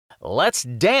Let's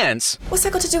Dance. What's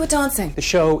that got to do with dancing? The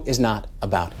show is not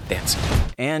about dancing.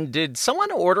 And did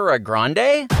someone order a grande?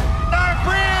 Our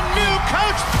brand new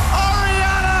coach,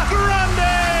 Ariana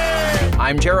Grande!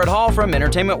 I'm Jared Hall from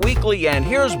Entertainment Weekly, and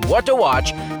here's what to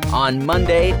watch on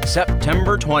Monday,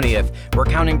 September 20th. We're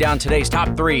counting down today's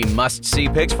top 3 must-see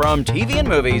picks from TV and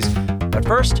movies. But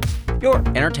first, your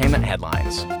entertainment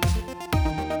headlines.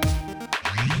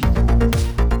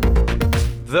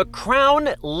 The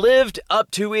Crown lived up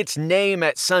to its name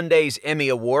at Sunday's Emmy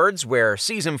Awards, where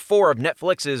Season 4 of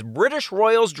Netflix's British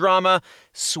Royals drama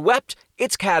swept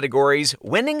its categories,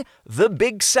 winning the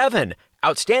Big 7.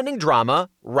 Outstanding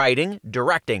drama, writing,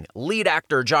 directing, lead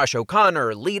actor Josh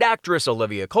O'Connor, lead actress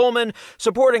Olivia Colman,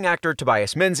 supporting actor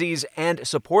Tobias Menzies, and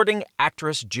supporting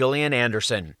actress Gillian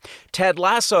Anderson. Ted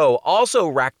Lasso also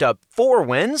racked up 4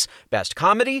 wins, Best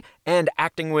Comedy, and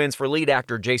acting wins for lead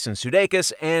actor Jason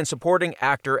Sudeikis and supporting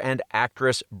actor and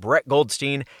actress Brett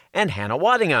Goldstein and Hannah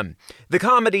Waddingham. The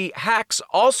comedy Hacks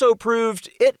also proved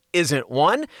it isn't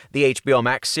one. The HBO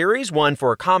Max series won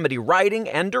for comedy writing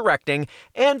and directing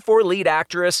and for lead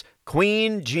actress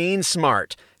Queen Jean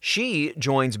Smart. She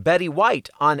joins Betty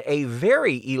White on a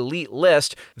very elite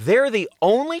list. They're the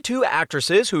only 2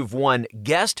 actresses who've won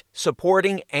Guest,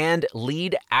 Supporting, and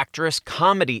Lead Actress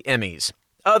Comedy Emmys.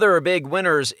 Other big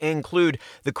winners include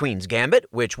The Queen's Gambit,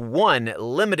 which won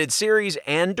limited series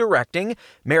and directing.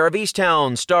 Mare of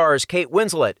Easttown stars Kate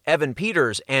Winslet, Evan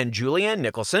Peters, and Julianne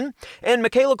Nicholson, and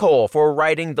Michaela Cole for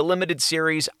writing the limited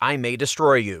series I May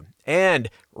Destroy You. And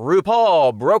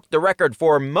RuPaul broke the record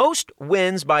for most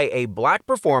wins by a black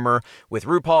performer with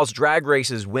RuPaul's Drag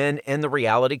Race's win in the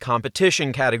reality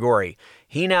competition category.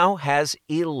 He now has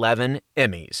 11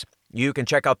 Emmys. You can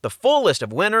check out the full list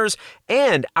of winners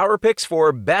and our picks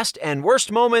for best and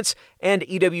worst moments and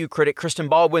EW critic Kristen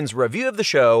Baldwin's review of the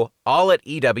show, all at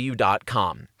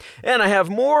EW.com. And I have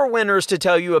more winners to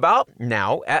tell you about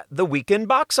now at the weekend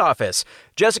box office.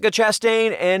 Jessica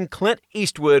Chastain and Clint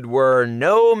Eastwood were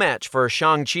no match for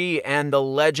Shang-Chi and the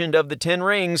Legend of the Ten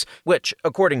Rings, which,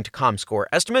 according to ComScore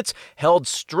estimates, held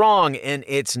strong in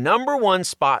its number 1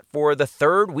 spot for the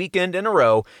 3rd weekend in a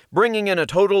row, bringing in a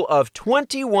total of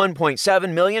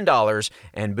 $21.7 million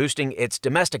and boosting its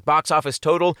domestic box office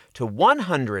total to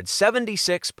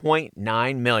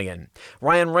 $176.9 million.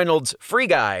 Ryan Reynolds' Free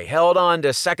Guy held on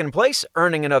to second place,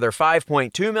 earning another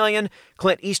 $5.2 million.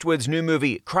 Clint Eastwood's new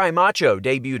movie Cry Macho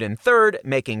debuted in 3rd,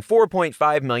 making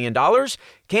 $4.5 million.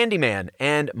 Candyman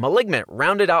and Malignant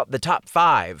rounded out the top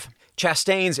 5.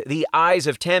 Chastain's The Eyes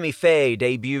of Tammy Faye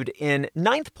debuted in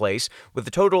 9th place with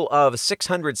a total of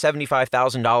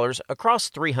 $675,000 across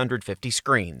 350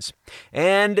 screens.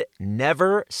 And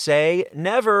Never Say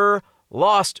Never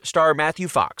lost star Matthew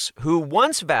Fox, who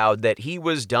once vowed that he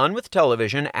was done with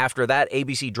television after that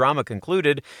ABC drama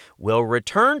concluded, will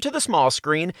return to the small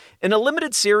screen in a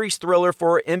limited series thriller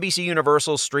for NBC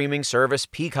Universal's streaming service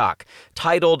Peacock.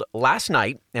 Titled Last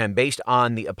Night and based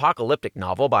on the apocalyptic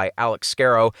novel by Alex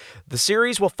Scarrow, the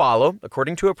series will follow,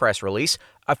 according to a press release,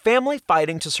 a family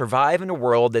fighting to survive in a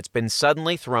world that's been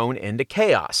suddenly thrown into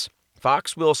chaos.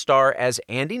 Fox will star as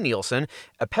Andy Nielsen,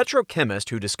 a petrochemist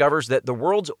who discovers that the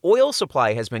world's oil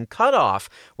supply has been cut off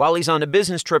while he's on a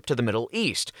business trip to the Middle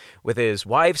East. With his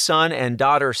wife, son, and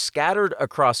daughter scattered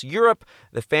across Europe,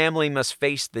 the family must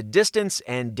face the distance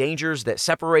and dangers that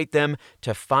separate them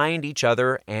to find each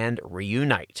other and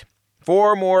reunite.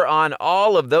 For more on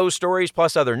all of those stories,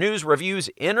 plus other news, reviews,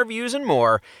 interviews, and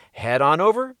more, head on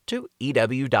over to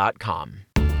EW.com.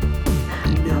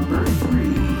 Number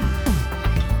 3.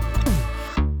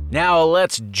 Now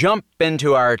let's jump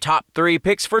into our top 3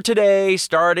 picks for today,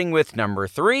 starting with number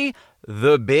 3,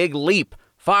 The Big Leap.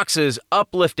 Fox's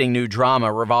uplifting new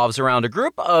drama revolves around a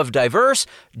group of diverse,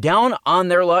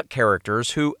 down-on-their-luck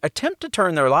characters who attempt to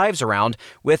turn their lives around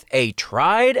with a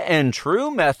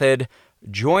tried-and-true method,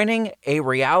 joining a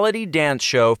reality dance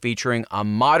show featuring a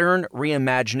modern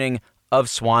reimagining of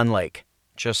Swan Lake.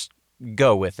 Just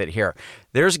go with it here.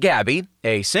 There's Gabby,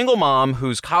 a single mom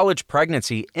whose college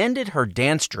pregnancy ended her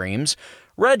dance dreams.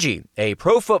 Reggie, a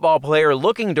pro football player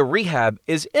looking to rehab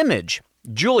his image.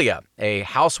 Julia, a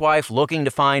housewife looking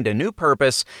to find a new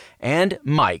purpose. And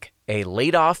Mike, a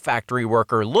laid-off factory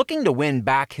worker looking to win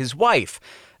back his wife.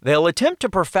 They'll attempt to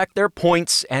perfect their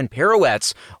points and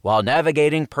pirouettes while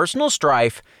navigating personal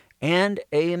strife and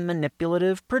a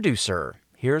manipulative producer.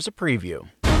 Here's a preview.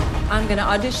 I'm gonna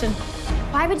audition.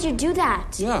 Why would you do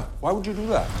that? Yeah, why would you do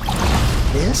that?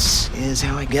 This is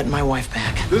how I get my wife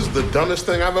back. This is the dumbest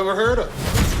thing I've ever heard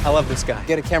of. I love this guy.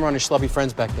 Get a camera on your schlubby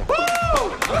friends back there.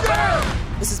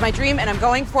 This is my dream, and I'm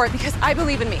going for it because I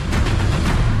believe in me.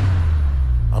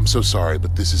 I'm so sorry,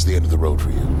 but this is the end of the road for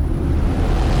you.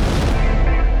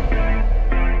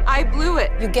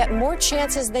 you get more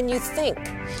chances than you think.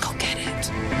 Go get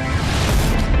it.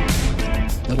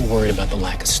 A little worried about the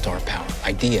lack of star power.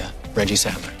 Idea, Reggie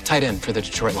Sadler. Tight end for the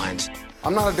Detroit Lions.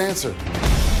 I'm not a dancer.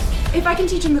 If I can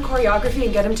teach him the choreography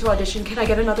and get him to audition, can I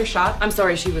get another shot? I'm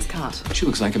sorry, she was cut. She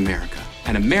looks like America.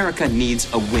 And America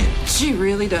needs a win. She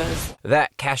really does.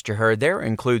 That cast you heard there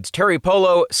includes Terry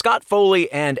Polo, Scott Foley,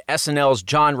 and SNL's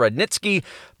John Rudnitsky,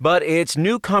 but it's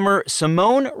newcomer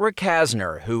Simone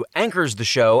Rakasner who anchors the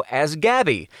show as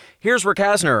Gabby. Here's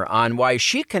Rakasner on why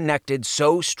she connected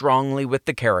so strongly with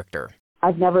the character.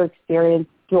 I've never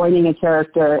experienced joining a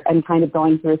character and kind of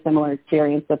going through a similar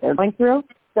experience that they're going through.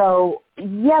 So,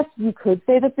 yes, you could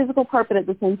say the physical part, but at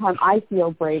the same time, I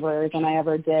feel braver than I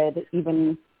ever did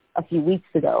even a few weeks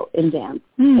ago in dance.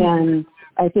 And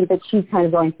I think that she's kind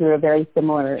of going through a very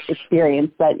similar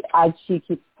experience, that as she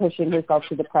keeps pushing herself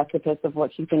to the precipice of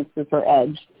what she thinks is her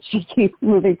edge, she keeps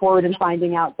moving forward and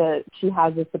finding out that she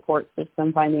has a support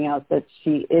system, finding out that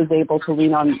she is able to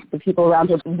lean on the people around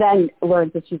her, then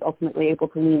learns that she's ultimately able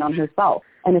to lean on herself.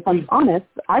 And if I'm honest,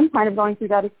 I'm kind of going through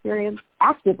that experience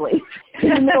actively in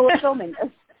the middle of filming this.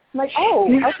 I'm like, oh,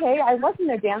 okay, I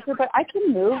wasn't a dancer, but I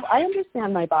can move. I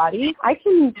understand my body. I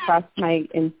can trust my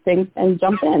instincts and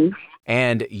jump in.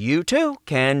 And you, too,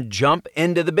 can jump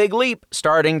into the big leap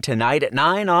starting tonight at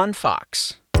 9 on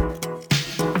Fox.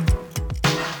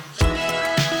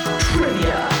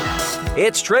 Trivia.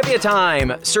 It's trivia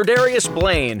time. Sir Darius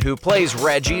Blaine, who plays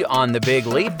Reggie on The Big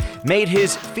Leap, made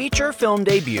his feature film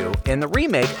debut in the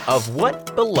remake of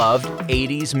what beloved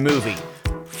 80s movie?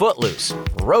 Footloose,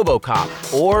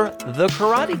 RoboCop, or The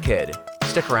Karate Kid?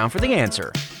 Stick around for the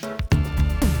answer.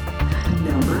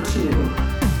 Number 2.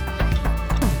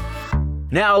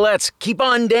 Now let's keep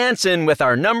on dancing with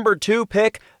our number 2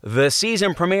 pick, the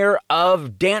season premiere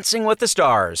of Dancing with the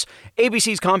Stars.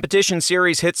 ABC's competition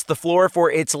series hits the floor for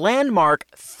its landmark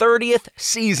 30th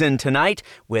season tonight,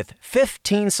 with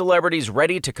 15 celebrities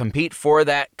ready to compete for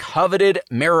that coveted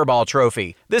Mirrorball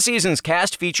trophy. This season's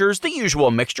cast features the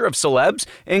usual mixture of celebs,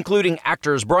 including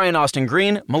actors Brian Austin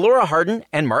Green, Melora Hardin,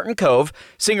 and Martin Kove,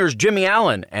 singers Jimmy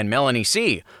Allen and Melanie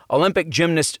C., Olympic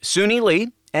gymnast Suni Lee,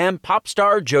 and pop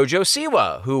star JoJo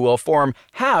Siwa, who will form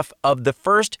half of the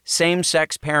first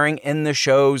same-sex pairing in the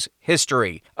show's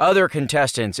history. Other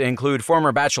contestants include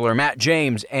former Bachelor Matt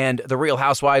James and The Real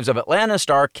Housewives of Atlanta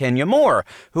star Kenya Moore,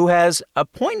 who has a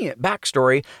poignant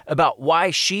backstory about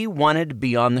why she wanted to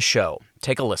be on the show.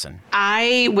 Take a listen.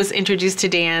 I was introduced to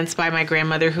dance by my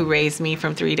grandmother who raised me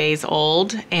from 3 days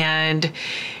old, and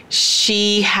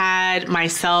she had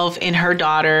myself and her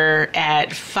daughter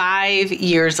at 5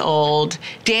 years old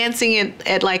dancing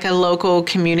at like a local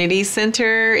community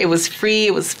center. It was free,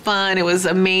 it was fun, it was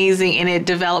amazing, and it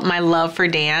developed my love for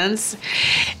dance.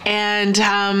 And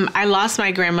I lost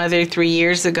my grandmother 3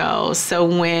 years ago, so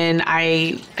when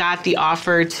I got the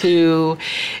offer to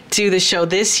do the show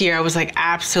this year, I was like,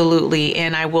 absolutely.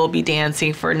 And I will be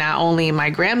dancing for not only my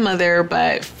grandmother,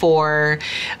 but for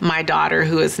my daughter,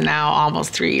 who is now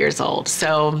almost 3 years old.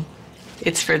 So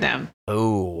it's for them.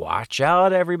 Oh, watch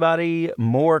out, everybody.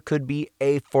 Moore could be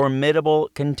a formidable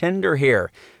contender here.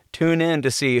 Tune in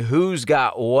to see who's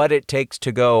got what it takes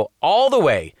to go all the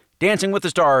way. Dancing with the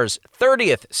Stars'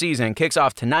 30th season kicks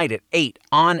off tonight at 8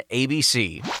 on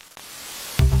ABC.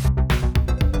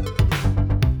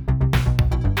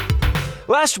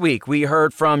 Last week, we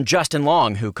heard from Justin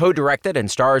Long, who co-directed and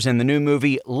stars in the new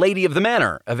movie Lady of the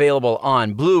Manor, available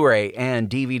on Blu-ray and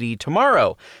DVD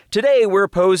tomorrow. Today, we're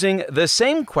posing the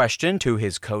same question to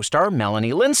his co-star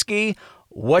Melanie Lynskey.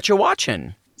 What you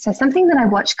watching? So something that I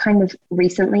watched kind of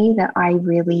recently that I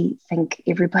really think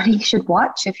everybody should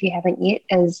watch, if you haven't yet,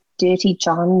 is Dirty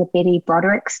John, the Betty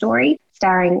Broderick story,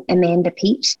 starring Amanda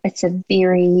Peet. It's a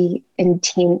very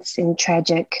intense and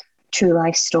tragic true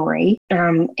life story.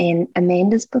 And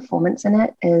Amanda's performance in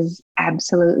it is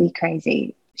absolutely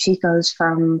crazy. She goes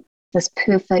from this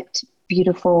perfect,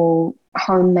 beautiful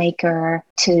homemaker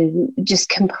to just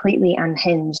completely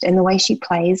unhinged. And the way she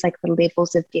plays, like the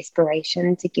levels of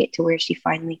desperation to get to where she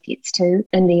finally gets to,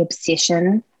 and the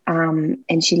obsession,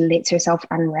 and she lets herself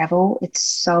unravel. It's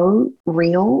so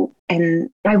real. And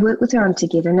I worked with her on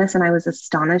Togetherness, and I was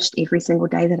astonished every single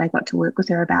day that I got to work with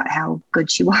her about how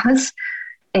good she was.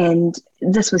 And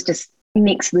this was just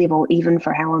next level, even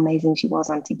for how amazing she was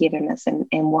on Togetherness and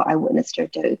what I witnessed her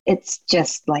do. It's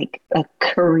just like a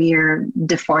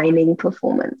career-defining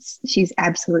performance. She's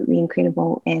absolutely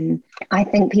incredible, and I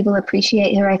think people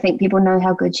appreciate her. I think people know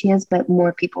how good she is, but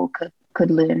more people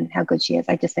could learn how good she is.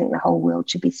 I just think the whole world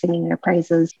should be singing her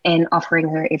praises and offering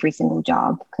her every single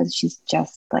job, because she's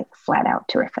just like flat out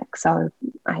terrific. So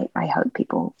I hope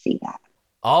people see that.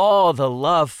 All the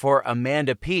love for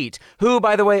Amanda Peet, who,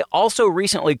 by the way, also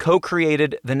recently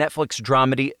co-created the Netflix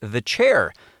dramedy The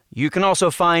Chair. You can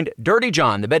also find Dirty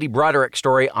John, the Betty Broderick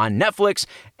story, on Netflix,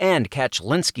 and catch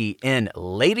Linsky in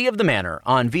Lady of the Manor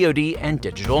on VOD and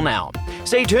digital now.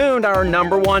 Stay tuned, our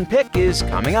number one pick is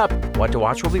coming up. What to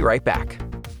Watch will be right back.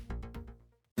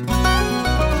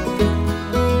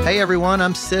 Hey everyone,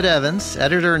 I'm Sid Evans,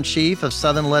 editor-in-chief of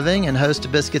Southern Living and host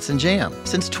of Biscuits and Jam.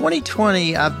 Since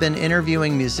 2020, I've been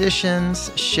interviewing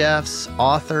musicians, chefs,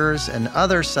 authors, and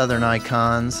other Southern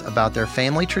icons about their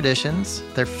family traditions,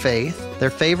 their faith, their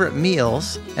favorite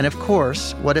meals, and of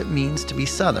course, what it means to be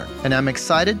Southern. And I'm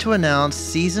excited to announce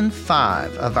Season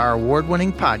 5 of our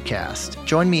award-winning podcast.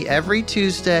 Join me every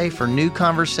Tuesday for new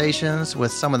conversations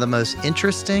with some of the most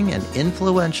interesting and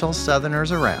influential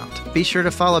Southerners around. Be sure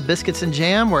to follow Biscuits and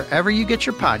Jam wherever you get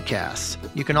your podcasts.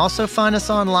 You can also find us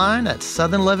online at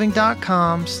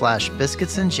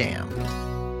southernliving.com/biscuitsandjam.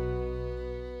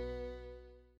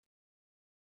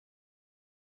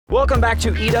 Welcome back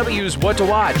to EW's What to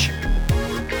Watch.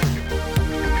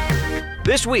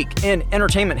 This week in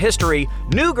entertainment history,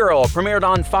 New Girl premiered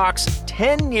on Fox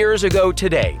 10 years ago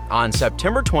today, on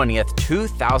September 20th,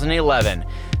 2011.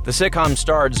 The sitcom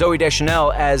starred Zooey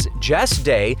Deschanel as Jess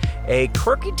Day, a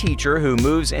quirky teacher who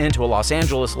moves into a Los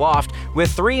Angeles loft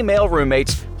with 3 male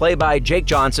roommates played by Jake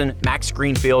Johnson, Max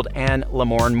Greenfield, and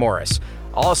Lamorne Morris.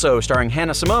 Also starring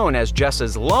Hannah Simone as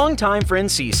Jess's longtime friend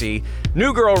Cece,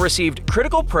 New Girl received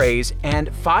critical praise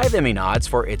and 5 Emmy nods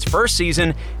for its first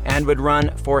season and would run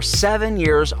for 7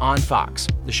 years on Fox.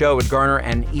 The show would garner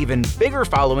an even bigger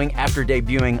following after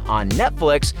debuting on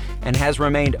Netflix and has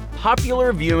remained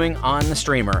popular viewing on the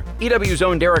streamer. EW's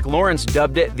own Derek Lawrence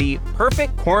dubbed it the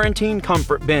perfect quarantine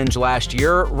comfort binge last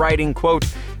year, writing, quote,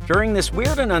 "During this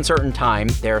weird and uncertain time,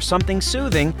 there's something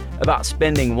soothing about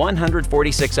spending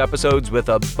 146 episodes with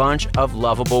a bunch of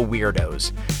lovable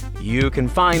weirdos." You can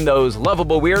find those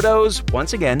lovable weirdos,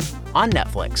 once again, on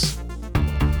Netflix.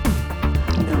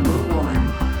 Number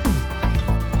 1.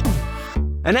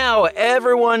 And now,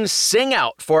 everyone sing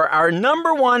out for our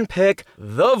number one pick,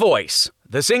 The Voice.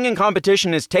 The singing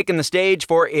competition is taking the stage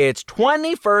for its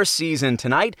 21st season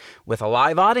tonight, with a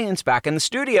live audience back in the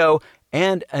studio,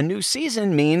 and a new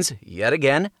season means, yet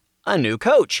again, a new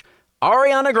coach.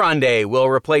 Ariana Grande will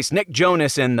replace Nick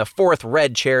Jonas in the 4th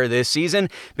red chair this season,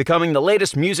 becoming the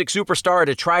latest music superstar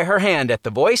to try her hand at The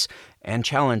Voice and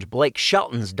challenge Blake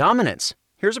Shelton's dominance.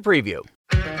 Here's a preview.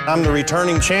 I'm the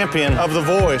returning champion of The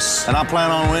Voice, and I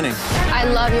plan on winning. I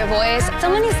love your voice.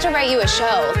 Someone needs to write you a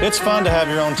show. It's fun to have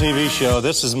your own TV show.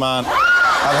 This is mine.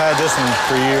 I've had this one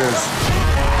for years.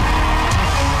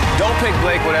 Don't pick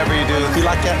Blake, whatever you do. You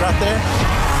like that right there?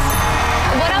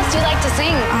 What else do you like to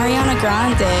sing? Ariana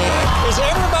Grande. Is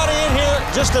everybody in here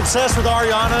just obsessed with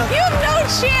Ariana? You have no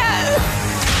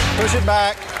chance. Push it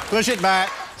back. Push it back.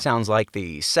 Sounds like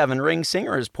the 7-ring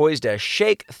singer is poised to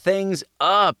shake things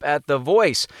up at The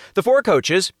Voice. The 4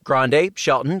 coaches, Grande,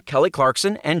 Shelton, Kelly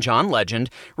Clarkson, and John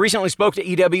Legend, recently spoke to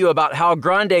EW about how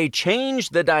Grande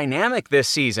changed the dynamic this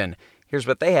season. Here's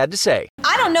what they had to say.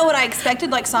 I don't know what I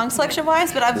expected, like song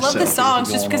selection-wise, but I've loved the songs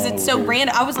just because it's so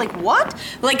random. I was like, what?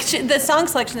 Like, the song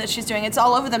selection that she's doing, it's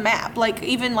all over the map. Like,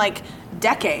 even, like,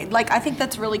 decade. Like, I think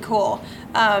that's really cool.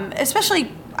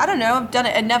 Especially, I don't know, I've done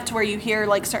it enough to where you hear,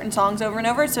 like, certain songs over and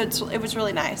over, so it was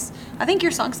really nice. I think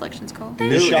your song selection's cool.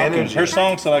 New energy. Her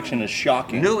song selection is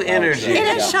shocking. New energy.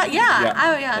 It is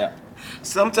yeah.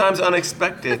 Sometimes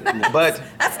unexpected, but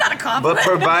that's not a compliment. But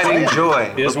providing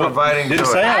joy. Didn't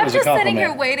say it I'm was just a compliment. sitting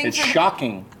here waiting it's for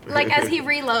shocking. Like as he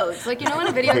reloads. Like, you know in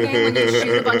a video game when you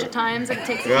shoot a bunch of times and it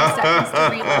takes a few seconds to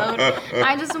reload?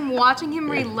 I just am watching him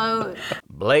reload.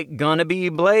 Blake gonna be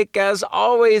Blake as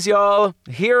always, y'all.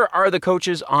 Here are the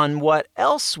coaches on what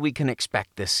else we can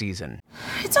expect this season.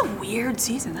 It's a weird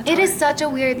season. It is such a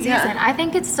weird season. Yeah. I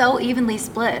think it's so evenly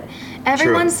split.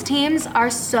 Everyone's teams are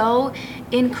so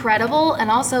incredible and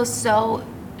also so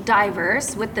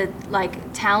diverse with the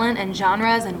like talent and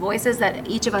genres and voices that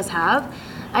each of us have.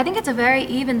 I think it's a very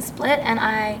even split, and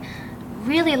I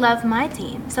really love my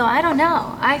team. So I don't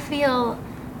know. I feel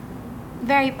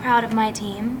very proud of my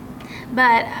team,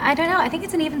 but I don't know. I think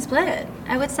it's an even split.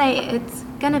 I would say it's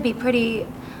gonna be pretty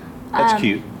That's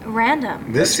cute.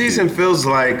 Random. This season feels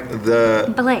like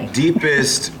the Blake.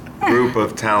 deepest group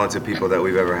of talented people that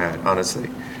we've ever had, honestly.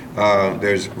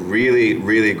 There's really,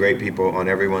 really great people on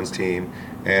everyone's team.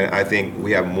 And I think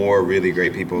we have more really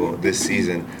great people this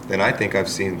season than I think I've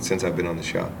seen since I've been on the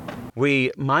show.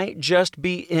 We might just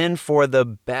be in for the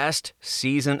best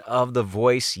season of The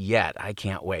Voice yet. I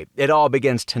can't wait. It all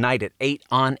begins tonight at 8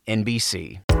 on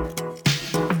NBC.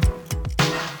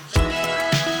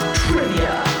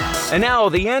 Trivia. And now,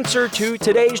 the answer to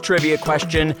today's trivia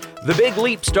question. The Big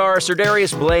Leap star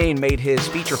Serdarius Blaine made his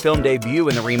feature film debut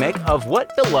in the remake of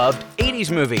what beloved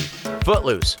 80s movie?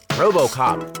 Footloose,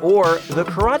 RoboCop, or The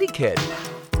Karate Kid?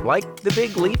 Like The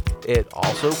Big Leap, it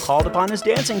also called upon his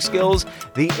dancing skills.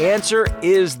 The answer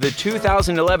is the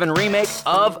 2011 remake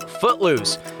of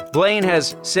Footloose. Blaine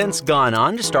has since gone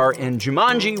on to star in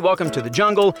Jumanji, Welcome to the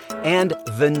Jungle, and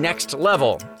The Next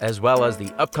Level, as well as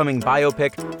the upcoming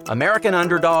biopic American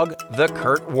Underdog, The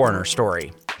Kurt Warner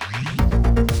Story.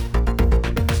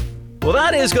 Well,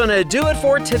 that is going to do it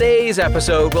for today's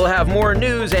episode. We'll have more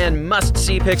news and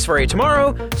must-see picks for you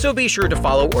tomorrow, so be sure to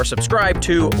follow or subscribe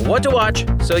to What to Watch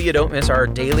so you don't miss our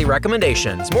daily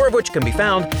recommendations, more of which can be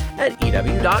found at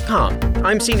EW.com.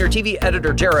 I'm Senior TV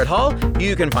Editor Jared Hall.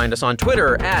 You can find us on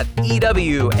Twitter at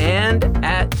EW and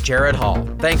at Jared Hall.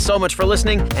 Thanks so much for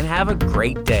listening, and have a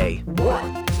great day.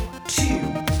 What to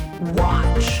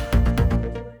watch?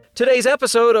 Today's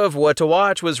episode of What to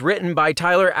Watch was written by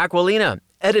Tyler Aquilina,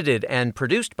 edited and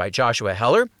produced by Joshua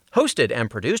Heller, hosted and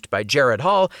produced by Jared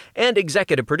Hall, and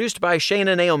executive produced by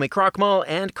Shayna Naomi Krochmal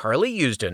and Carly Usden.